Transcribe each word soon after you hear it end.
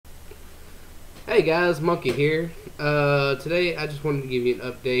Hey guys, Monkey here. Today I just wanted to give you an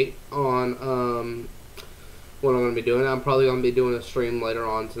update on what I'm going to be doing. I'm probably going to be doing a stream later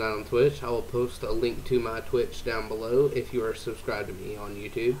on tonight on Twitch. I will post a link to my Twitch down below if you are subscribed to me on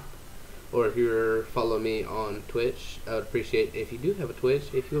YouTube. Or if you're following me on Twitch. I would appreciate if you do have a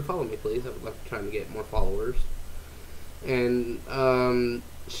Twitch, if you would follow me please. I would like to try to get more followers. And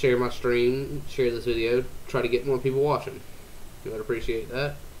share my stream, share this video, try to get more people watching. I would appreciate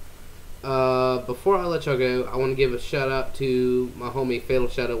that. Before I let y'all go, I want to give a shout out to my homie Fatal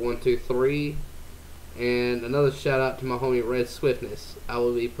Shadow 123 and another shout out to my homie Red Swiftness. I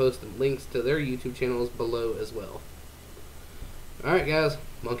will be posting links to their YouTube channels below as well. Alright guys,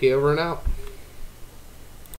 Monkey over and out.